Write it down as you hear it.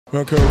We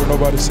don't care what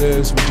nobody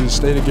says. We just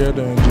stay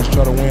together and just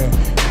try to win.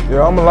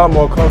 Yeah, I'm a lot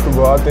more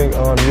comfortable. I think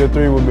year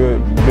 3 will be a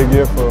big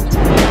year for him.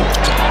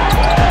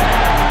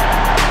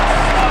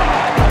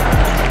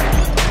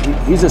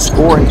 He's a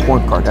scoring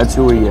point guard. That's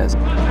who he is.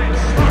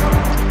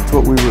 That's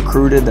what we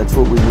recruited. That's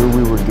what we knew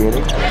we were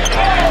getting.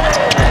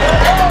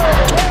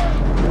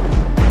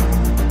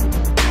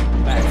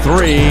 Back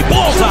 3,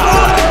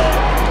 bullseye!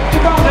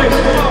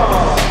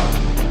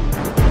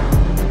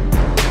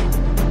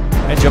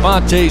 And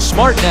Javonte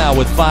Smart now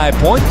with 5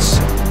 points,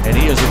 and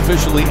he has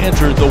officially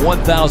entered the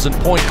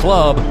 1,000-point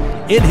club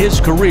in his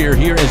career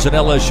here as an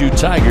LSU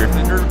Tiger.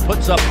 Fender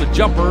puts up the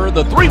jumper.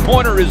 The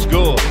three-pointer is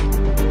good.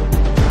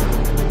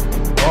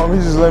 He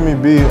just let me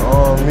be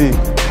me,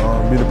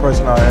 be the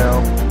person I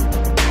am.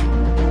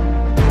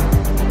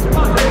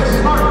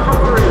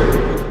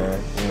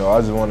 And, I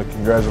just want to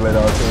congratulate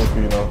our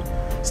team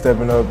for,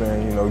 stepping up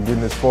and, getting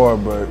this far,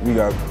 but we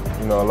got,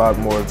 a lot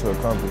more to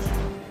accomplish.